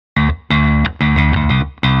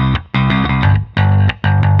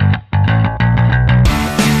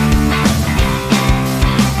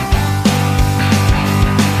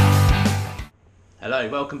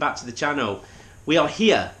welcome back to the channel. We are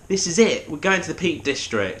here, this is it, we're going to the Peak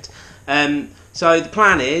District. So the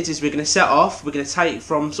plan is we're going to set off, we're going to take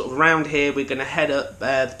from sort of around here, we're going to head up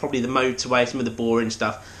probably the motorway, some of the boring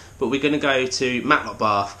stuff, but we're going to go to Matlock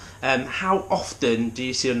Bath. How often do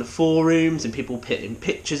you see on the forums and people putting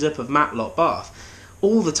pictures up of Matlock Bath?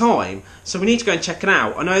 All the time, so we need to go and check it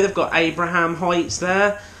out. I know they've got Abraham Heights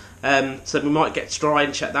there, so we might get to try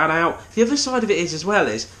and check that out. The other side of it is as well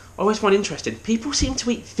is, I always find interesting, people seem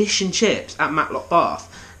to eat fish and chips at Matlock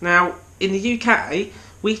Bath. Now, in the UK,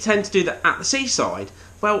 we tend to do that at the seaside.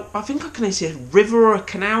 Well, I think I can see a river or a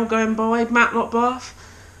canal going by Matlock Bath.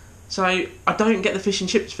 So, I don't get the fish and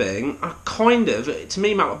chips thing. To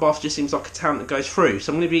me, Matlock Bath just seems like a town that goes through.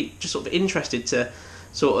 So I'm going to be just sort of interested to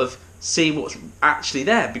sort of see what's actually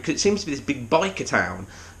there, because it seems to be this big biker town.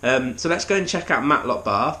 So let's go and check out Matlock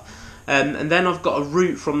Bath. And then I've got a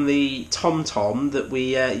route from the TomTom that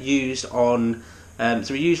we used on. So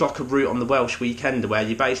we used like a route on the Welsh Weekender where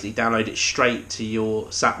you basically download it straight to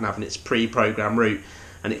your sat nav and it's pre-programmed route,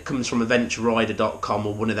 and it comes from adventurerider.com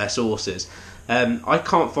or one of their sources. I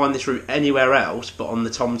can't find this route anywhere else but on the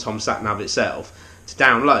TomTom sat nav itself to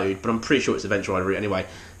download, but I'm pretty sure it's the Adventure Rider route anyway.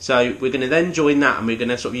 So we're going to then join that, and we're going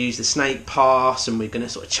to sort of use the Snake Pass, and we're going to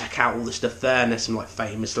sort of check out all the stuff there. And there's some like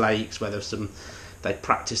famous lakes where there's some, they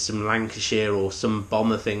practiced some Lancashire or some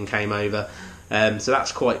bomber thing came over. So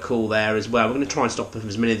that's quite cool there as well. We're going to try and stop at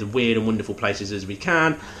as many of the weird and wonderful places as we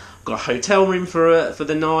can. Got a hotel room for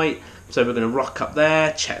the night, so we're going to rock up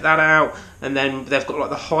there, check that out, and then they've got like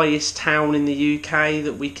the highest town in the UK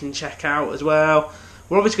that we can check out as well.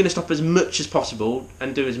 We're obviously going to stop as much as possible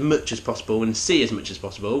and do as much as possible and see as much as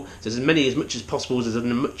possible. So as much as possible as a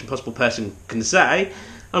much possible person can say.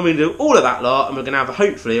 And we're going to do all of that lot, and we're going to have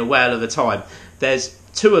hopefully a whale of a time. There's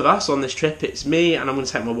 2 of us on this trip. It's me, and I'm going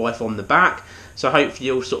to take my wife on the back. So hopefully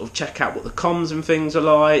you'll sort of check out what the comms and things are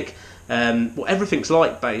like, what everything's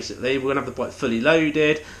like basically. We're going to have the bike fully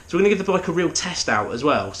loaded. So we're going to give the bike a real test out as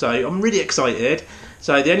well. So I'm really excited.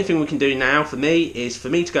 So the only thing we can do now for me is for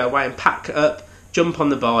me to go away and pack it up, jump on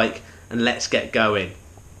the bike, and let's get going.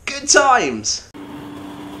 Good times!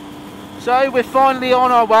 So we're finally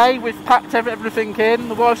on our way. We've packed everything in.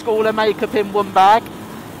 The wife's got all her makeup in one bag,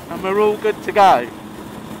 and we're all good to go.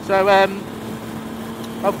 So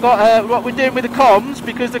I've got what we're doing with the comms,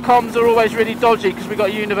 because the comms are always really dodgy because we've got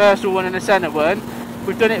a universal one and a centre one.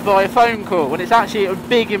 We've done it via phone call, and it's actually a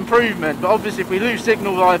big improvement. But obviously if we lose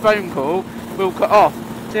signal via phone call, we'll cut off.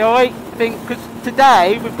 So I think, because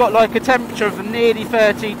today we've got like a temperature of nearly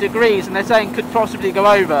 30 degrees, and they're saying could possibly go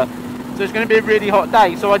over. So it's going to be a really hot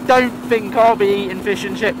day. So I don't think I'll be eating fish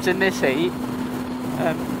and chips in this heat.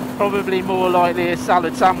 Probably more likely a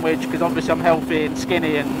salad sandwich, because obviously I'm healthy and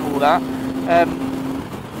skinny and all that.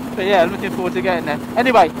 But yeah, looking forward to getting there.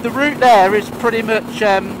 Anyway, the route there is pretty much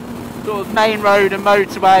sort of main road and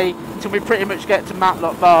motorway until we pretty much get to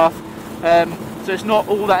Matlock Bath. So it's not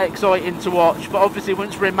all that exciting to watch, but obviously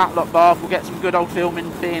once we're in Matlock Bath we'll get some good old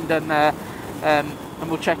filming being done there, and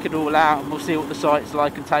we'll check it all out and we'll see what the sights are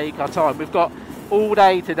like and take our time. We've got all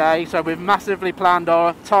day today, so we've massively planned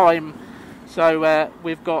our time, so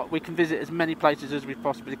we can visit as many places as we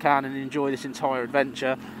possibly can and enjoy this entire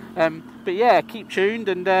adventure. But yeah, keep tuned,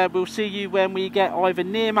 and we'll see you when we get either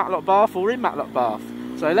near Matlock Bath or in Matlock Bath.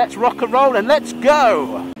 So let's rock and roll and let's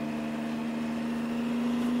go!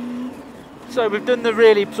 So we've done the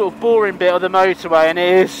really sort of boring bit of the motorway, and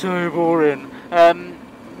it is so boring.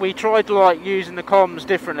 We tried like using the comms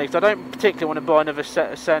differently, because I don't particularly want to buy another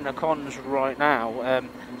set of centre comms right now.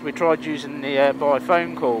 So we tried using the by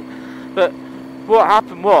phone call, but what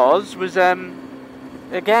happened was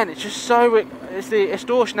again, it's just so, it's the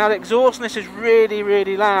distortion. Now the exhaustness is really,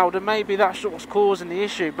 really loud, and maybe that's what's causing the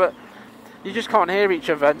issue, but you just can't hear each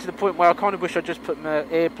other, and to the point where I kind of wish I'd just put my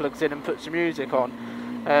earplugs in and put some music on,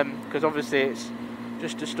 because obviously it's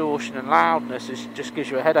just distortion and loudness, it just gives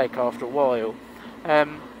you a headache after a while.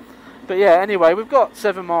 But yeah, anyway, we've got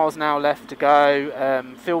 7 miles now left to go,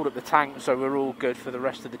 filled up the tank, so we're all good for the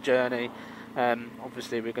rest of the journey.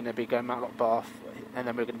 Obviously we're going to be going Matlock Bath, and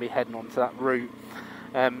then we're going to be heading on to that route.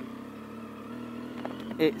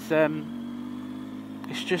 It's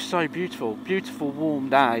just so beautiful warm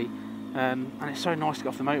day, and it's so nice to get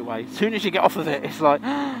off the motorway. As soon as you get off of it, it's like,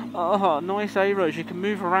 oh, nice A-roads. You can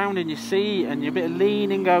move around in your seat, and you're a bit of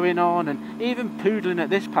leaning going on, and even poodling at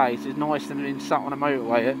this pace is nice than being sat on a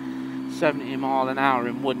motorway at 70 mile an hour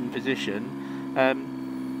in one position.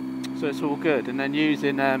 So it's all good. And then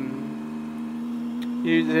using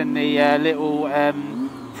the little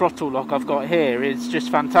throttle lock I've got here is just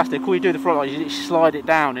fantastic. All you do with the throttle lock, you slide it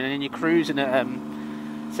down, and then you're cruising at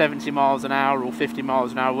 70 miles an hour or 50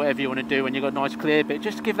 miles an hour, whatever you want to do when you've got a nice clear bit.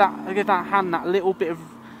 Just give that hand that little bit of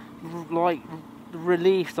like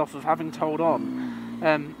relief off of having to hold on.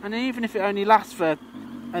 And even if it only lasts for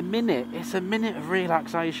a minute, it's a minute of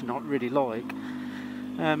relaxation I really like.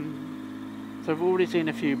 So I've already seen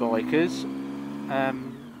a few bikers,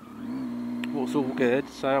 what's all good.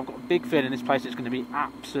 So I've got a big feeling this place is going to be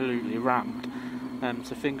absolutely rammed.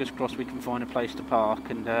 So fingers crossed we can find a place to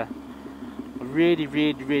park, and I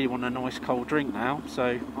really want a nice cold drink now,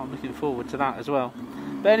 so I'm looking forward to that as well.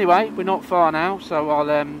 But anyway, we're not far now, so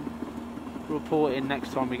I'll report in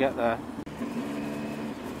next time we get there.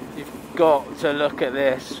 You've got to look at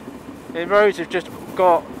this. The roads have just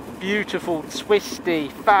got beautiful, twisty,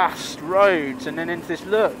 fast roads, and then into this,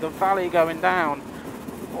 look, the valley going down.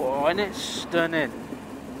 Oh, and it's stunning.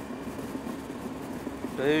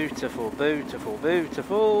 Beautiful, beautiful,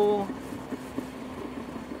 beautiful.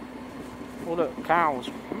 Oh look, cows.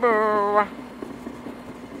 Brrr.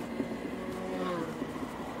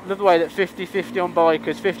 Love the way that 50-50 on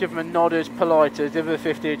bikers, 50 of them are nodders, politers, the other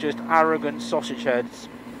 50 are just arrogant sausage heads.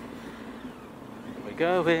 We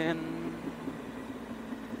go in.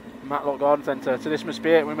 Matlock Garden Centre, so this must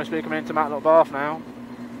be it, we must be coming into Matlock Bath now.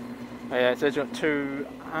 Oh yeah, it says we've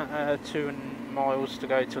got 2 miles to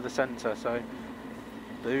go to the centre, so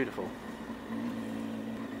beautiful.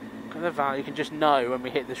 Look at the valley, you can just know when we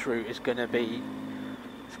hit this route it's going to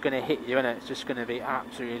hit you, isn't it? It's just going to be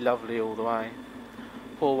absolutely lovely all the way.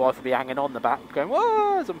 Poor wife will be hanging on the back going,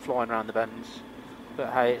 whoa, as I'm flying around the bends.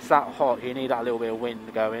 But hey, it's that hot, you need that little bit of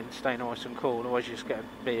wind going, stay nice and cool, otherwise you just get to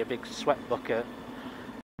be a big sweat bucket.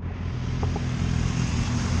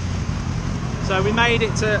 So we made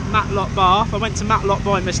it to Matlock Bath. I went to Matlock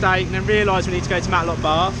by mistake and then realised we need to go to Matlock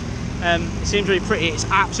Bath. It seems really pretty, it's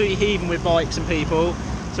absolutely heaving with bikes and people.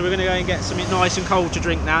 So we're going to go and get something nice and cold to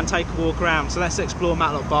drink now and take a walk around. So let's explore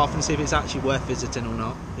Matlock Bath and see if it's actually worth visiting or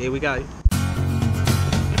not. Here we go.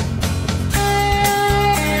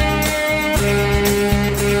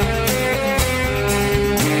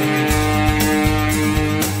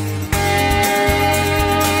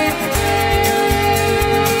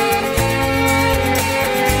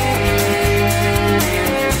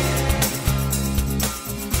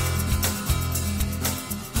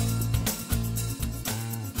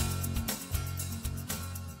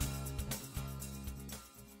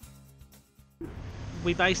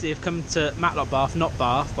 We basically have come to Matlock Bath, not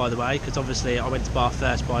Bath by the way, because obviously I went to Bath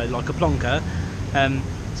first by like a plonker.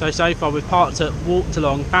 So far we've walked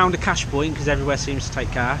along, found a cash point because everywhere seems to take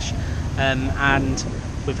cash, and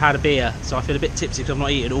we've had a beer, so I feel a bit tipsy because I've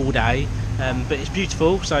not eaten all day, but it's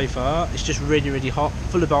beautiful so far. It's just really hot,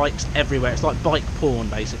 full of bikes everywhere. It's like bike porn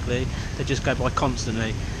basically, they just go by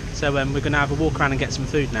constantly. So we're going to have a walk around and get some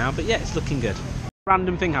food now, but yeah, it's looking good.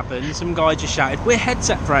 Random thing happened, some guy just shouted, "We're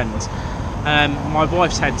headset friends." My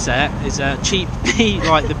wife's headset is a cheap,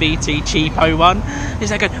 like the BT cheapo one. He's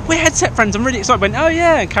like, "We're headset friends." I'm really excited. I went, "Oh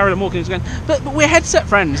yeah," and carried on walking. He's going, but we're headset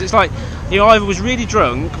friends. It's like he either was really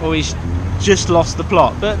drunk or he's just lost the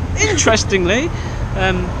plot. But interestingly,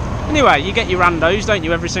 anyway, you get your randos, don't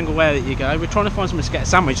you, every single where that you go. We're trying to find somewhere to get a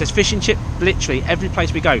sandwich. There's fish and chip literally every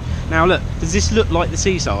place we go. Now look, does this look like the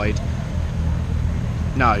seaside?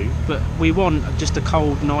 No, but we want just a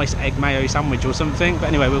cold, nice egg mayo sandwich or something. But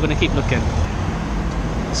anyway, we're going to keep looking.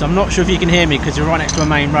 So I'm not sure if you can hear me because we're right next to a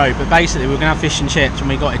main road, but basically we're going to have fish and chips when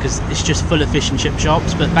we got it because it's just full of fish and chip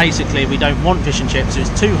shops. But basically we don't want fish and chips, so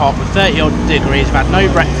it's too hot with 30 odd degrees. We've had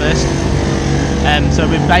no breakfast, so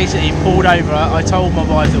we've basically pulled over. I told my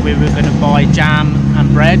wife that we were going to buy jam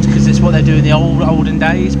and bread because it's what they do in the olden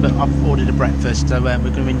days, but I've ordered a breakfast, so we're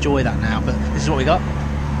going to enjoy that now. But this is what we got.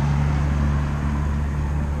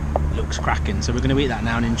 Looks cracking, so we're going to eat that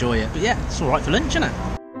now and enjoy it. But yeah, it's alright for lunch, isn't it?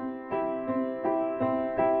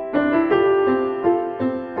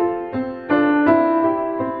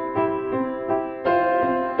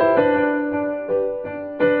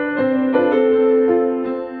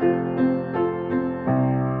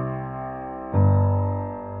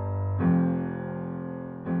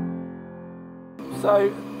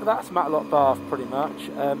 So that's Matlock Bath pretty much.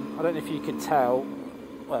 I don't know if you can tell.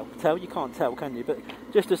 Well, you can't tell, can you? But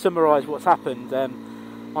just to summarise what's happened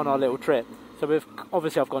on our little trip. So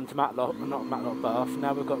I've gone to Matlock, not Matlock Bath.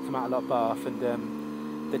 Now we've got to Matlock Bath, and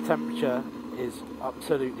the temperature is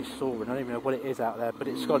absolutely soaring. I don't even know what it is out there, but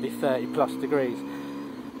it's got to be 30+ degrees.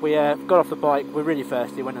 We got off the bike. We're really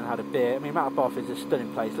thirsty. Went and had a beer. I mean, Matlock Bath is a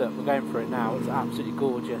stunning place. Look, we're going for it now. It's absolutely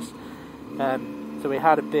gorgeous. So we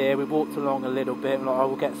had a beer, we walked along a little bit, and like, I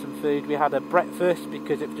will get some food. We had a breakfast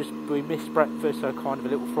because we missed breakfast, so kind of a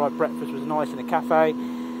little fried breakfast was nice in a cafe.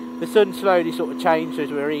 The sun slowly sort of changed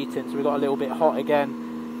as we were eating, so we got a little bit hot again.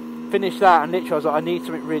 finished that, and literally I was like, I need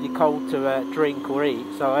something really cold to drink or eat,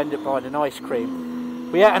 so I ended up buying an ice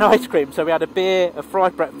cream. We ate an ice cream, so we had a beer, a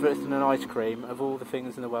fried breakfast and an ice cream, of all the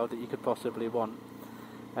things in the world that you could possibly want.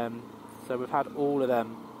 So we've had all of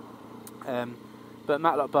them. But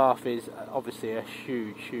Matlock Bath is obviously a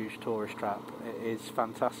huge tourist trap. It is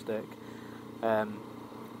fantastic.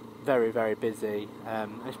 Very, very busy.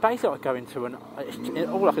 It's basically like going to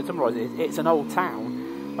all I can summarise is it's an old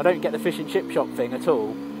town. I don't get the fish and chip shop thing at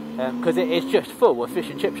all, because it is just full of fish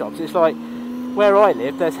and chip shops. It's like where I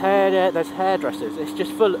live, there's hairdressers. It's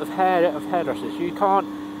just full of hairdressers. You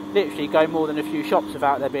can't literally go more than a few shops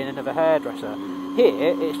without there being another hairdresser.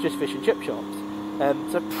 Here, it's just fish and chip shops.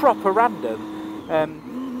 So proper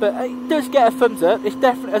random. But it does get a thumbs up. It's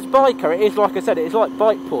definitely, as a biker, it is, like I said, it is like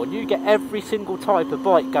bike porn. You get every single type of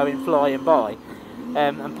bike going flying by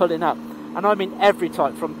and pulling up. And I mean every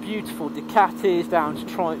type, from beautiful Ducatis down to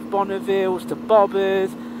Triumph Bonnevilles to bobbers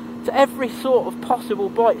to every sort of possible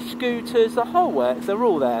bike, scooters, the whole works. They're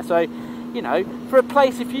all there. So, you know, for a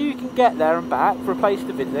place, if you can get there and back, for a place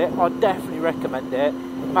to visit, I'd definitely recommend it.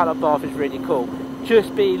 Matlock Bath is really cool.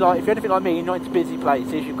 Just be like, if you're anything like me, you're not into busy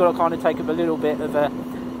places, you've got to kind of take up a little bit of a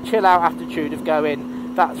chill out attitude of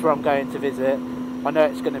going, that's where I'm going to visit. I know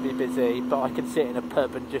it's going to be busy, but I can sit in a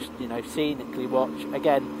pub and just, you know, scenically watch.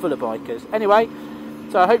 Again, full of bikers. Anyway,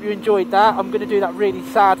 so I hope you enjoyed that. I'm going to do that really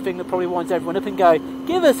sad thing that probably winds everyone up and go,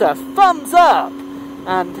 give us a thumbs up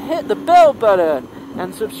and hit the bell button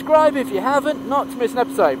and subscribe if you haven't, not to miss an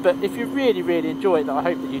episode. But if you really enjoy it, that I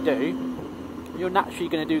hope that you do, you're naturally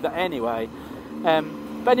going to do that anyway.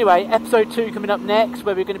 But anyway, episode 2 coming up next,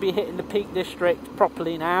 where we're going to be hitting the Peak District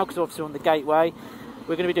properly now, because obviously on the Gateway.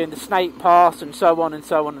 We're going to be doing the Snake Pass and so on and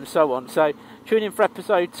so on and so on. So tune in for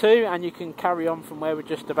episode 2 and you can carry on from where we're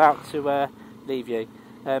just about to leave you.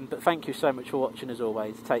 But thank you so much for watching as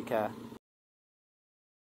always. Take care.